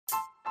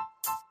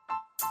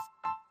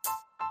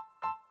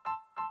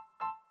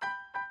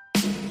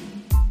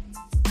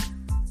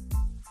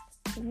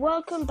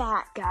Welcome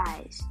back,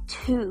 guys,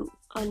 to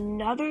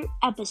another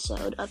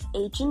episode of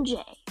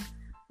H&J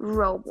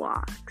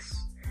Roblox.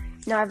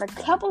 Now, I have a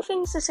couple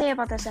things to say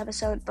about this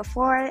episode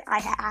before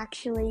I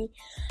actually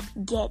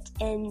get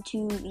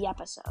into the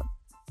episode.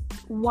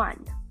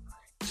 1.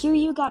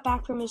 Kiryu got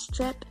back from his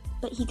trip,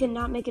 but he could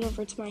not make it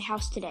over to my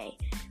house today.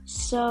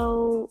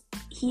 So,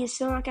 he is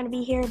still not going to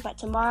be here, but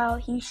tomorrow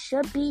he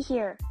should be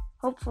here,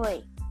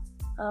 hopefully.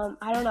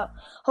 I don't know.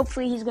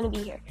 Hopefully he's going to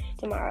be here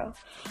tomorrow.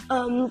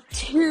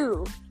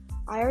 2,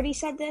 I already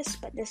said this,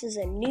 but this is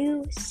a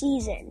new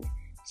season.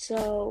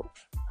 So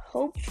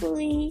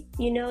hopefully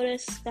you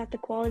notice that the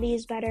quality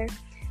is better.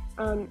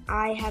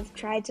 I have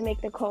tried to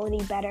make the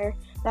quality better.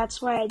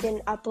 That's why I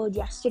didn't upload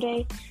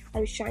yesterday. I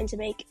was trying to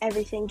make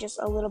everything just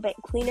a little bit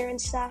cleaner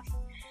and stuff.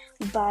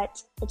 But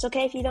it's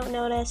okay if you don't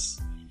notice.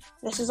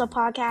 This is a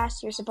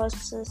podcast. You're supposed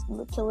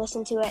to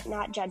listen to it,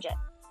 not judge it.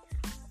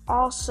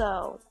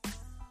 Also,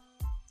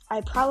 I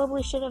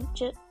probably should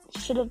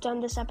have done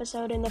this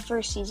episode in the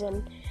first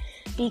season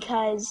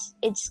because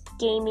it's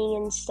gaming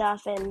and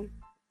stuff and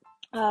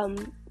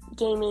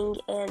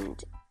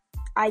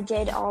I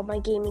did all my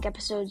gaming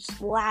episodes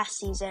last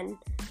season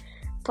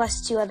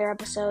plus 2 other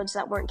episodes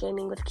that weren't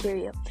gaming with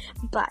Kiryu.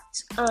 But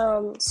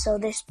so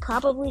this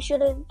probably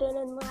should have been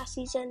in last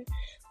season,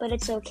 but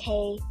it's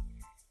okay.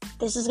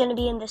 This is going to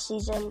be in this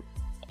season.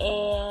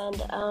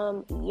 And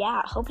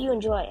hope you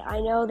enjoy.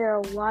 I know there are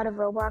a lot of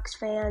Roblox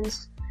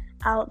fans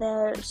out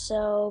there,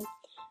 so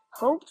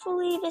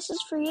hopefully this is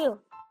for you.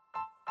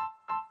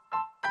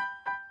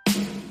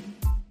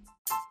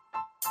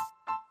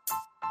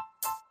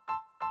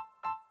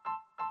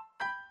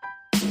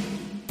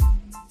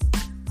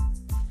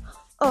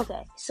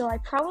 Okay, so I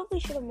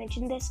probably should have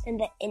mentioned this in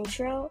the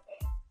intro,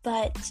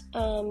 but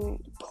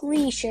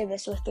please share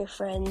this with your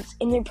friends,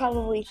 and they're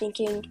probably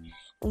thinking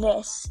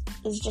this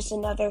is just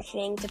another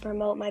thing to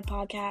promote my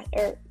podcast,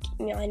 or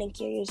mine and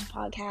Kiryu's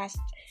podcast,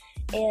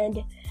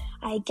 and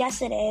I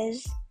guess it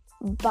is,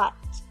 but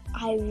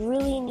I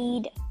really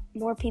need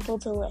more people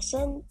to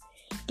listen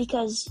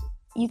because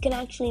you can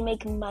actually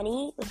make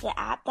money with the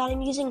app that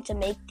I'm using to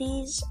make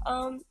these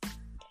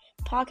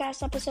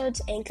podcast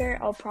episodes. Anchor,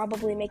 I'll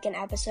probably make an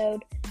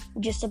episode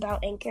just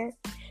about Anchor,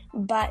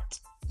 but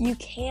you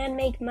can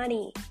make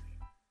money,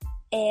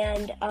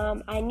 and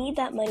I need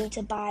that money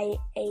to buy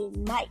a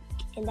mic,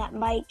 and that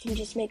mic can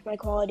just make my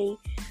quality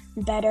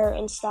better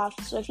and stuff.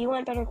 So if you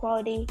want better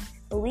quality,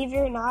 believe it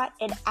or not,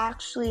 it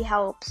actually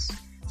helps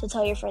to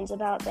tell your friends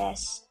about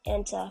this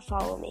and to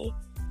follow me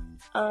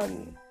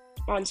on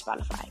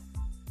Spotify.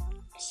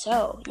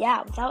 So,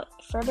 yeah, without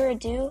further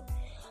ado,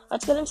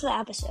 let's get into the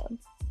episode.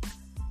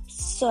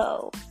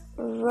 So,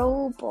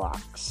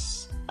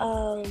 Roblox.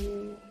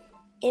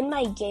 In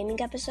my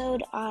gaming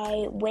episode,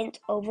 I went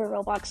over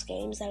Roblox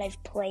games that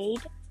I've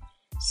played.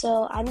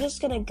 So, I'm just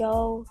going to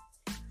go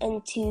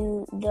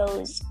into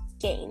those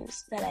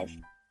games that I've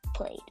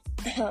played.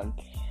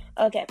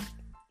 Okay.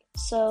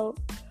 So,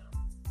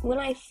 when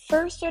I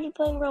first started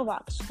playing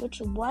Roblox,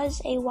 which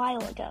was a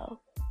while ago,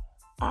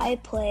 I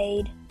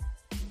played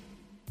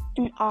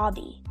an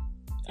obby.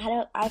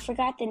 I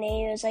forgot the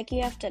name. It was like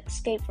you have to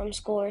escape from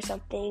school or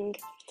something.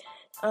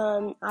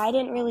 I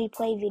didn't really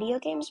play video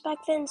games back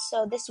then,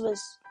 so this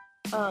was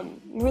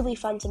really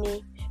fun to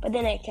me. But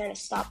then I kind of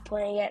stopped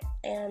playing it,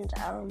 and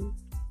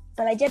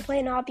but I did play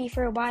an obby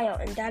for a while,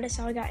 and that is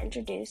how I got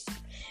introduced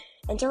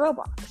into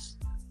Roblox.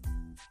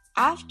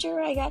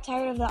 After I got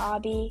tired of the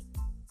obby,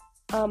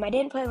 I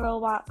didn't play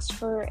Roblox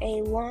for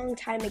a long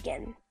time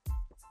again.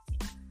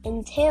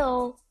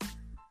 Until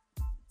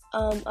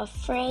a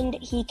friend,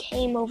 he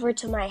came over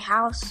to my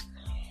house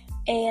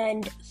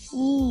and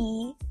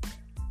he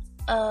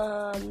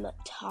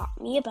taught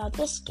me about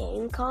this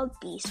game called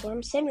Bee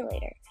Swarm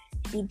Simulator.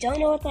 If you don't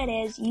know what that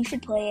is, you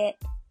should play it.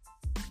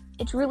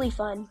 It's really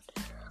fun.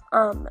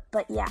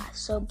 But yeah,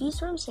 so Bee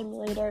Swarm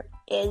Simulator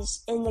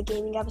is in the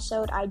gaming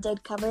episode. I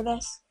did cover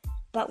this.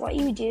 But what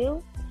you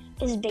do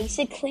is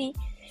basically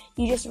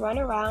you just run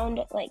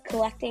around like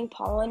collecting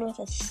pollen with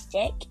a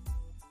stick,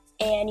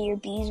 and your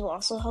bees will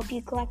also help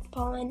you collect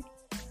pollen.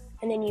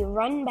 And then you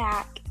run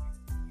back,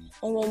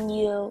 and then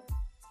you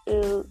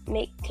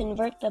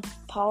convert the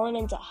pollen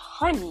into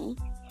honey,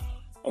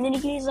 and then you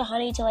can use the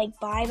honey to like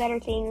buy better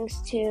things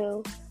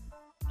to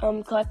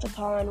collect the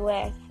pollen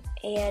with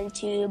and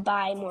to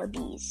buy more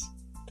bees.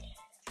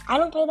 I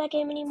don't play that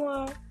game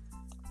anymore,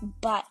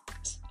 but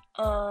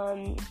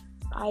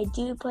I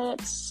do play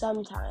it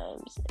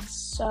sometimes.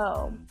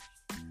 So,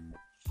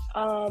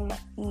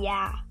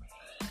 yeah.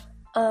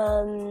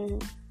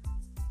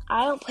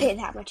 I don't play it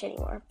that much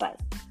anymore, but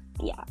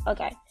yeah,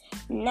 okay.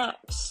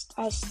 Next,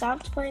 I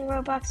stopped playing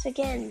Roblox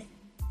again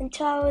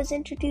until I was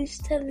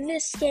introduced to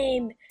this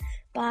game,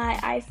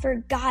 but I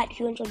forgot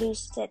who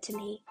introduced it to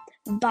me.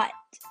 But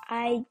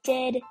I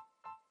did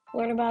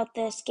learn about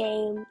this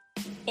game,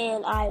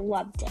 and I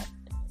loved it.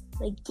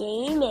 The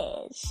game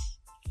is,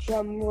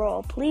 drum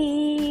roll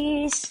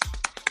please,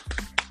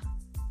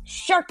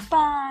 Shark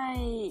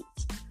Bite!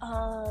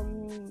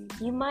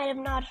 You might have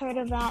not heard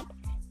of that,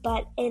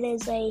 but it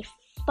is a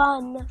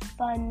fun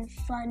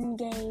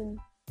game.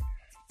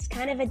 It's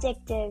kind of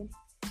addictive,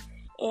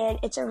 and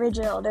it's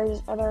original. There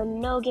are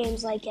no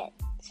games like it.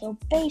 So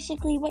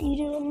basically what you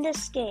do in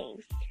this game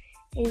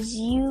is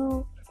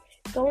you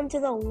go into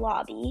the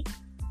lobby,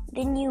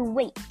 then you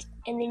wait,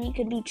 and then you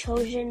could be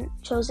chosen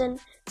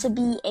to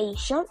be a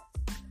shark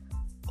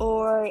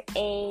or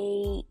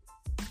a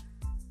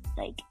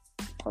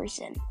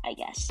person, I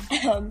guess.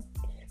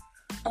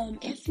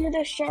 If you're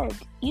the shark,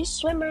 you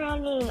swim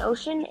around in an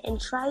ocean and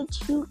try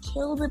to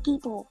kill the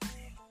people.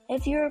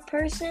 If you're a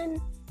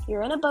person,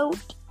 you're in a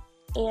boat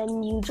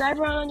and you drive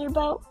around on your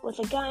boat with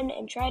a gun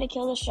and try to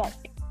kill the shark.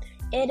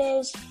 It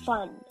is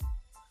fun.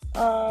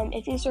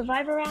 If you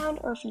survive around,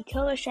 or if you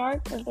kill a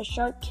shark, or if the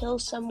shark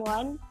kills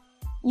someone,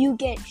 you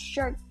get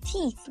shark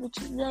teeth, which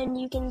then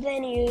you can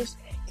then use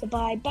to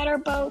buy better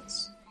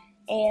boats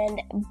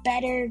and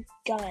better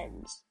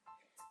guns.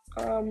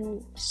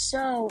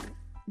 So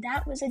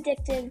that was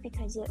addictive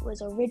because it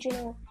was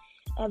original.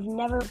 I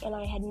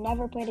had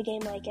never played a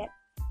game like it.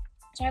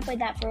 So I played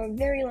that for a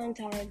very long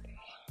time.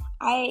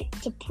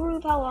 To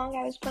prove how long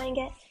I was playing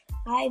it,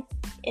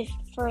 if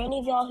for any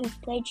of y'all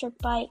who've played Shark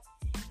Bite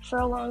for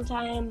a long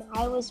time,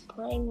 I was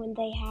playing when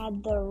they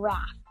had the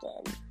raft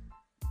in.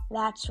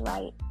 That's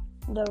right,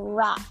 the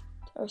raft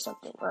or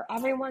something, where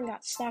everyone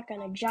got stuck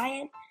on a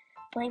giant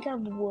plank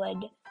of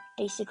wood,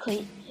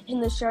 basically,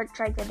 and the shark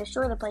tried to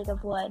destroy the plank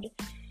of wood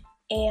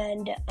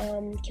and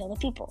kill the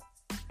people.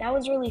 That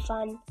was really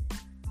fun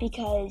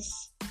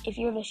because if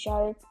you're the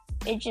shark,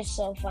 it's just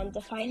so fun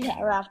to find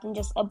that raft and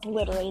just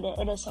obliterate it.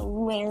 It is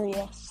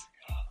hilarious.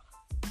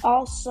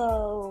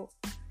 Also,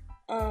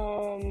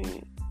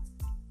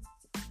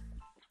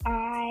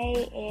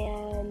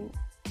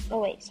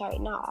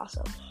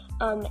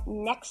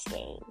 next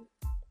game.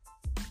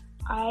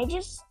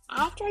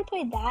 After I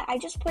played that, I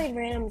just played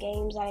random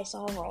games that I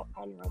saw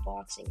on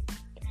Roblox and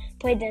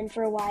played them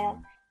for a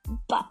while.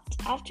 But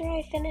after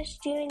I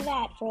finished doing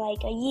that for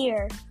like a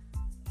year,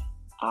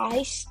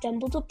 I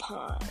stumbled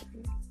upon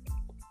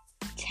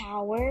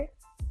Tower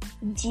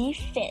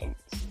Defense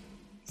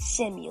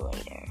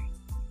Simulator.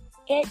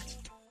 It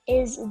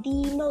is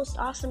the most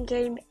awesome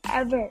game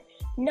ever.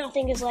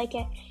 Nothing is like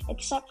it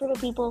except for the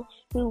people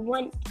who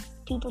want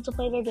people to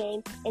play their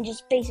game and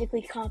just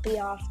basically copy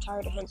off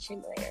Tower Defense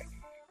Simulator.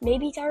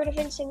 Maybe Tower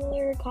Defense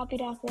Simulator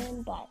copied off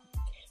them, but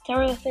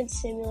Tower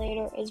Defense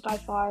Simulator is by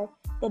far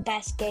the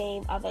best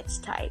game of its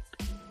type.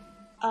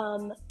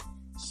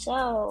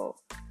 So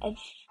if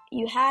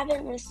you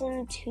haven't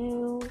listened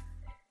to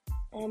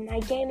my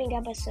gaming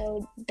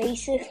episode,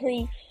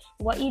 basically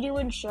what you do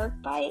in Shark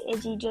Bite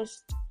is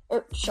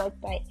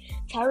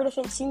Tower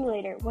Defense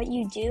Simulator. What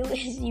you do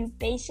is you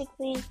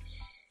basically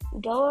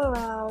go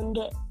around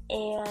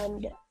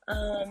and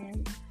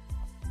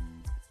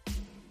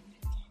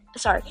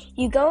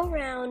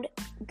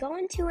go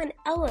into an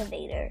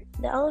elevator.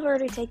 The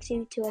elevator takes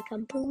you to a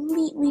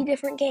completely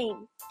different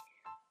game.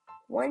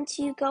 Once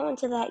you go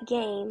into that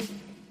game,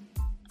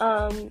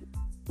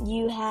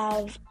 you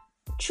have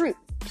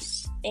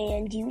troops,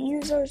 and you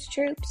use those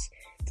troops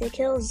to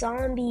kill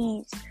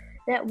zombies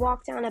that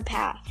walk down a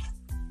path.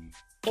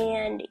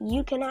 And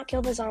you cannot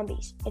kill the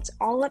zombies. It's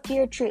all up to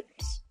your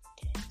troops.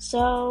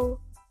 So,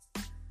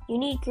 you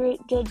need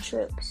good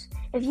troops.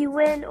 If you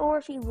win or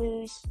if you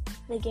lose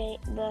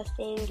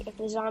if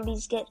the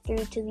zombies get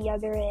through to the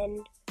other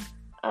end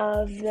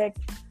of the,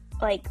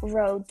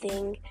 road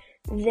thing,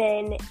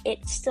 then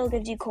it still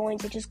gives you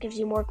coins. It just gives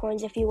you more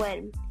coins if you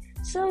win.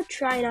 So,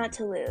 try not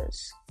to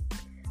lose.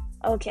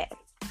 Okay,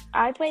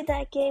 I played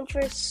that game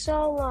for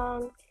so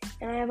long,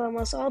 and I have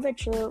almost all the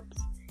troops,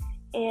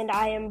 and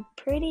I am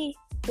pretty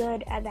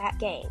good at that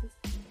game.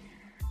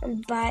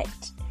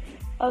 But,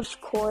 of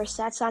course,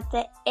 that's not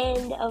the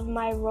end of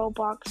my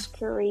Roblox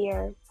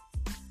career.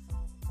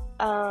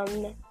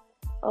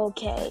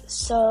 Okay,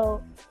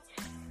 so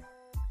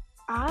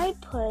I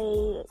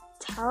play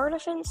Tower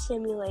Defense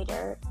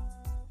Simulator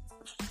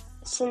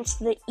since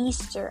the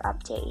Easter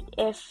update.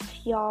 If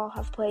y'all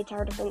have played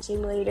Tower Defense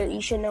Simulator, you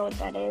should know what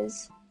that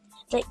is.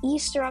 The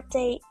Easter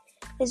update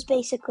is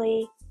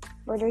basically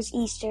where there's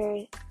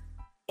Easter.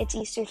 It's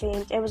Easter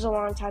themed. It was a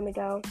long time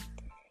ago.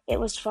 It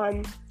was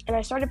fun, and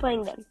I started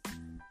playing them.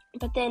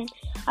 But then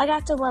I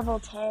got to level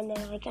 10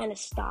 and I kind of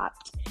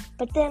stopped.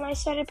 But then I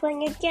started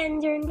playing again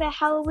during the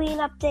Halloween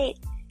update,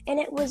 and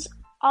it was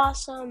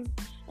awesome.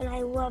 And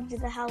I loved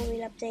the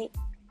Halloween update,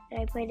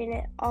 and I played in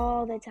it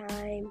all the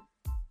time.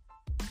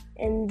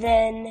 And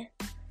then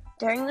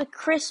during the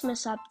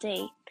Christmas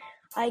update,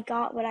 I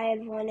got what I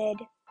had wanted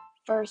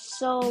for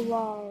so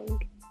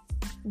long.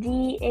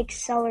 The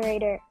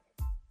Accelerator.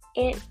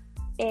 It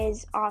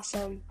is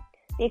awesome.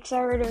 The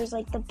Accelerator is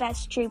like the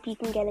best troop you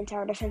can get in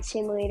Tower Defense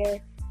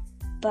Simulator.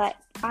 But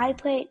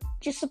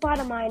the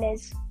bottom line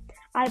is,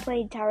 I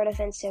played Tower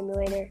Defense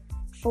Simulator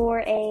for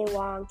a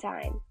long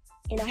time,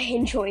 and I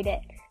enjoyed it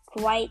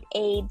quite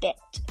a bit.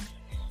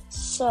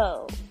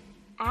 So,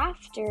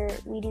 after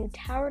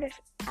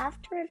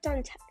I've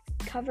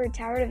covered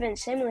Tower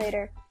Defense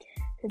Simulator,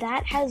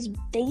 that has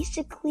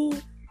basically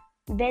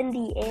been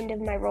the end of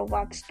my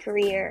Roblox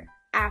career.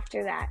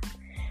 after that.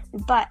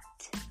 But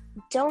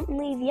don't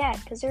leave yet,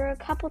 because there are a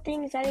couple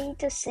things that I need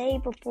to say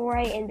before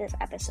I end this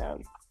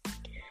episode.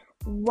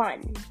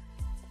 1,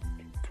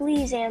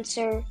 please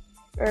answer,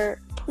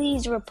 or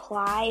please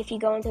reply if you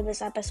go into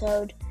this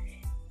episode.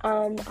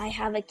 I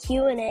have a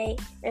Q&A.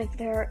 If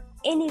there are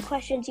any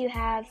questions you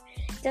have,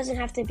 it doesn't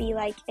have to be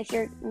like if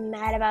you're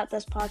mad about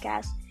this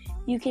podcast.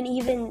 You can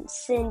even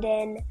send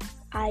in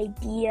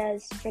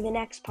ideas for the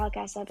next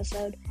podcast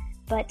episode,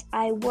 but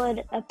I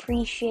would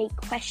appreciate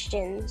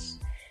questions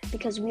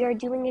because we are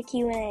doing a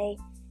Q&A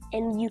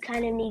and you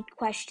kind of need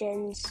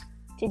questions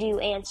to do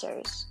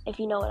answers, if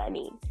you know what I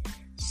mean.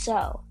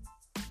 So,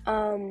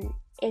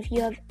 if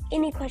you have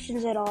any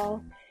questions at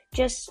all,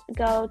 just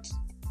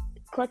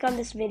click on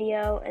this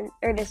video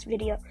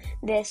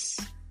this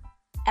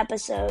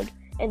episode,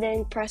 and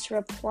then press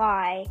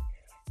reply,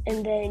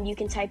 and then you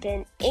can type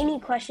in any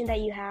question that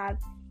you have,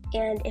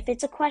 and if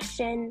it's a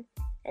question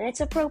and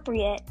it's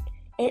appropriate,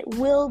 it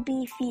will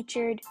be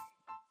featured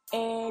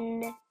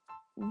in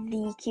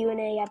the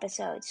Q&A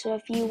episode. So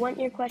if you want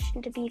your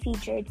question to be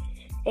featured,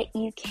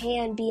 you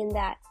can be in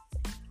that.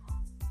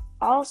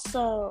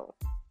 Also,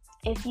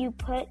 if you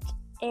put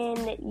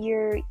in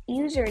your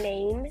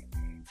username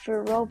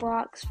for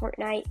Roblox,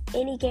 Fortnite,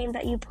 any game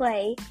that you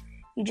play,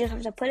 you just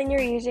have to put in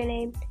your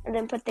username and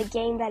then put the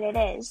game that it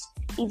is,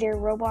 either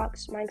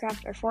Roblox,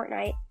 Minecraft, or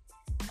Fortnite.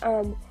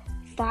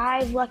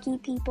 5 lucky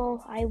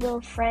people, I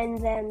will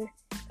friend them,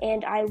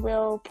 and I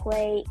will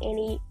play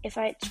if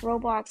it's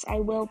Roblox, I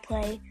will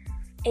play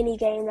any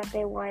game that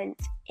they want,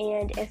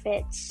 and if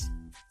it's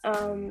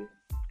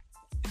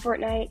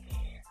Fortnite,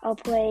 I'll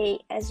play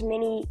as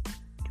many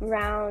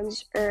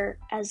rounds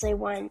as they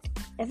want.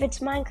 If it's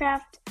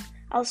Minecraft,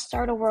 I'll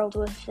start a world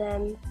with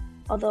them,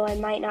 although I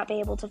might not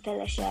be able to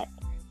finish it,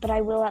 but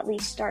I will at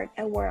least start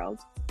a world.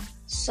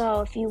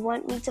 So if you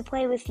want me to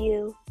play with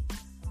you,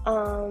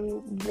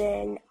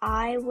 then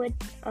I would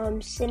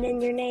send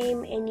in your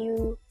name,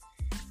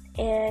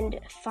 and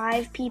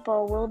 5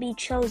 people will be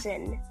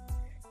chosen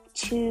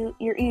to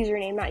your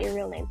username, not your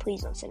real name.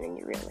 Please don't send in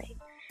your real name.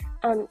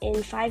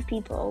 And 5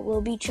 people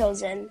will be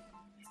chosen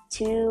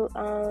to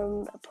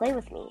play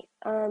with me.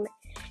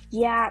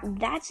 Yeah,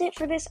 that's it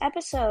for this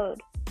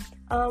episode.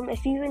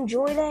 If you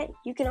enjoyed it,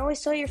 you can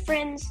always tell your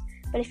friends,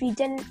 but if you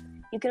didn't,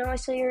 you can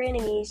always tell your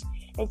enemies.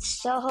 It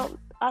still helps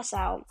us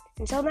out.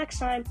 Until next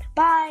time,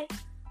 bye!